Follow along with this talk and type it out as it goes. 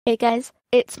Hey guys,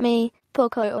 it's me,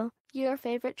 Pocoyo, your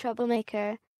favorite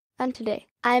troublemaker, and today,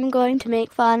 I'm going to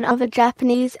make fun of a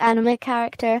Japanese anime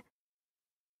character.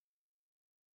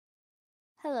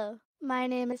 Hello, my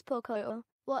name is Pocoyo.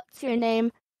 What's your name?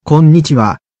 こんにち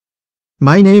は。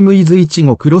My name is いち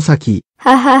ご黒崎。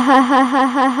Ha ha ha ha ha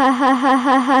ha ha ha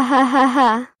ha ha ha ha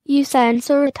ha. You sound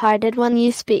so retarded when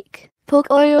you speak.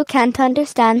 Pocoyo can't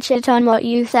understand shit on what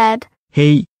you said.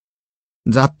 Hey.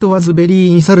 That was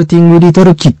very insulting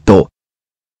little kid.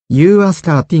 You are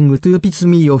starting to piss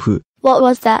me off. What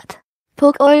was that?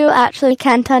 Pocoyo actually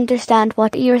can't understand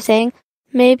what you were saying.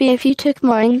 Maybe if you took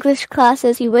more English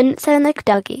classes you wouldn't sound like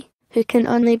Dougie, who can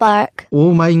only bark.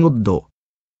 Oh my god.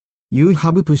 You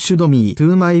have pushed me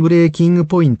to my breaking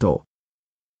point.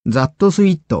 That's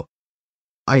sweet.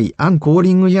 I am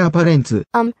calling your parents.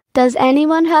 Does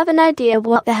anyone have an idea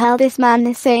what the hell this man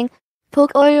is saying?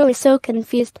 Pocoyo is so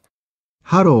confused.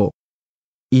 Hello.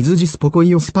 Is this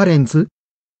Pocoyo's parents?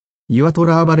 Your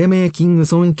trouble making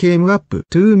son came up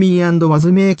to me and was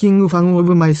making fun of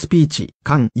my speech.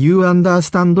 Can you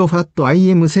understand what I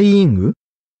am saying?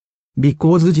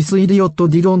 Because this idiot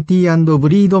didn't and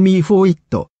bleed me for it.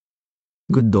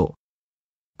 Good.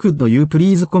 Could you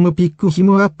please come pick him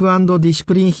up and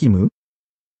discipline him?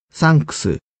 Thanks.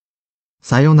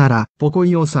 Sayonara,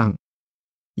 Pocoyo-san.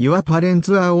 Your parents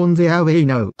are on their way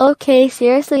now. Okay,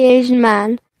 seriously Asian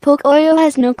man. Pocoyo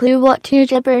has no clue what two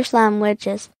gibberish language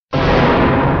is.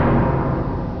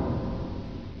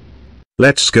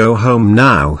 Let's go home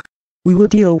now. We will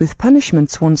deal with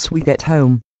punishments once we get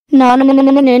home. No.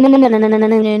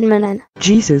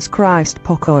 Jesus Christ,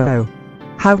 Pocoyo.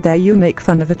 How dare you make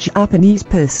fun of a Japanese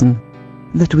person?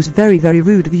 That was very, very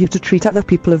rude of you to treat other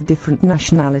people of different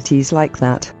nationalities like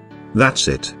that. That's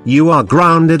it. You are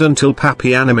grounded until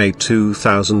Pappy Anime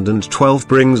 2012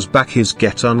 brings back his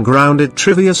Get Ungrounded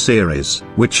trivia series,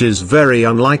 which is very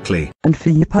unlikely. And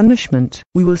for your punishment,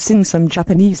 we will sing some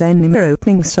Japanese anime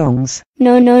opening songs.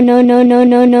 No.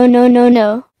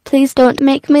 Please don't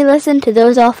make me listen to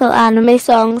those awful anime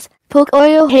songs.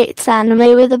 Pocoyo hates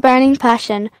anime with a burning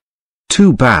passion.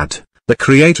 Too bad. The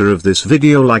creator of this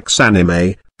video likes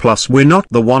anime, plus we're not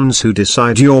the ones who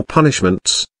decide your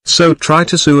punishments, so try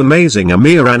to sue Amazing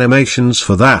Amir Animations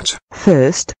for that.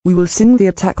 First, we will sing the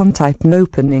Attack on Titan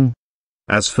opening.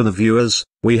 As for the viewers,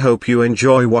 we hope you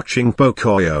enjoy watching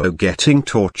Pocoyo getting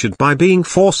tortured by being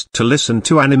forced to listen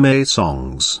to anime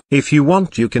songs. If you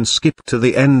want you can skip to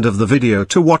the end of the video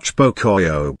to watch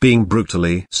Pocoyo being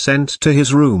brutally sent to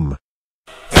his room.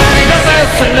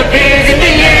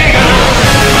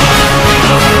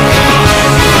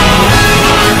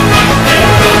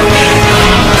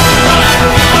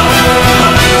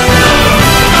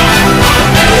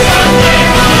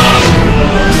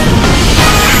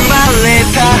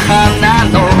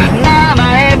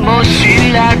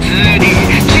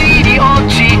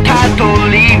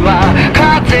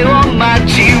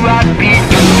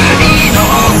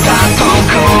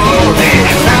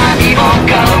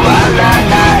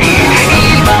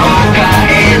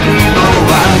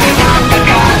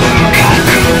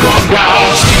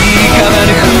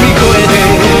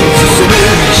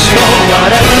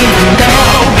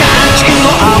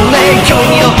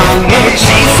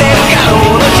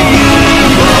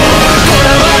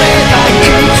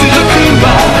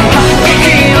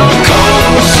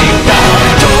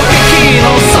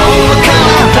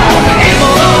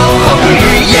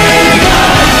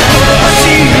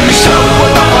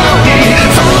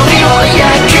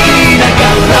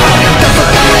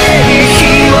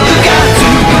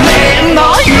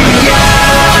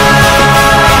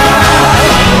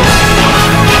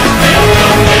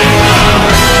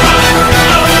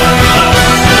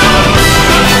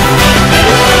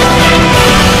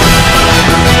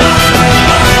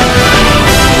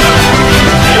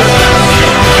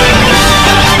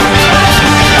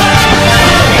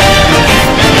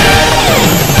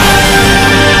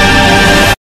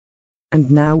 And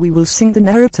now we will sing the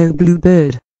Naruto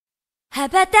Bluebird. 羽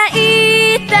ばた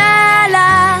いた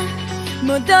ら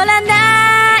戻ら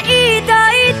ないと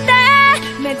言って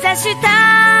目指し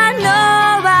たの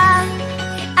は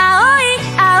青い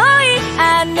青い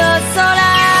あの空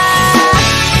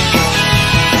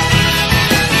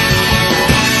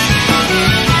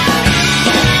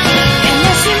悲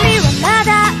しみはまだ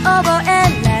覚え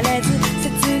られず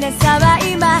切なさは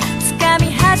今掴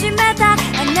み始めたあ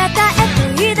なたへと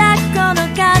抱くこの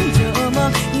感情も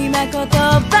今言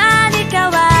葉に変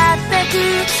わってく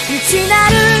未知な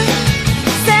る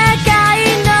世界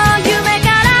の夢か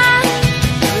ら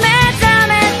目覚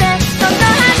めてその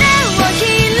羽を広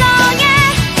げ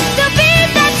飛び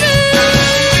立つ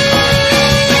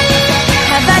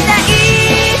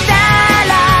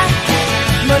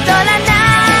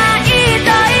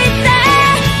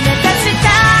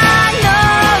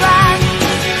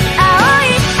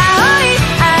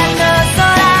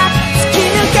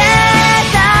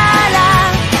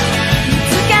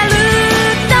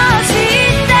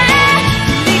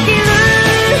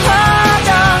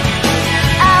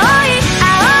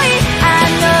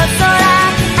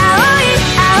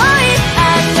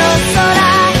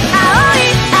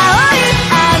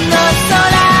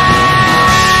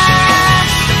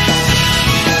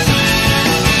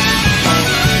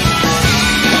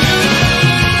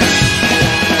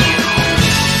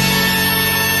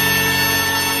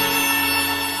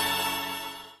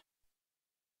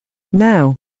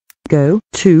Now. Go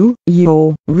to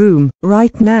your room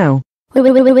right now.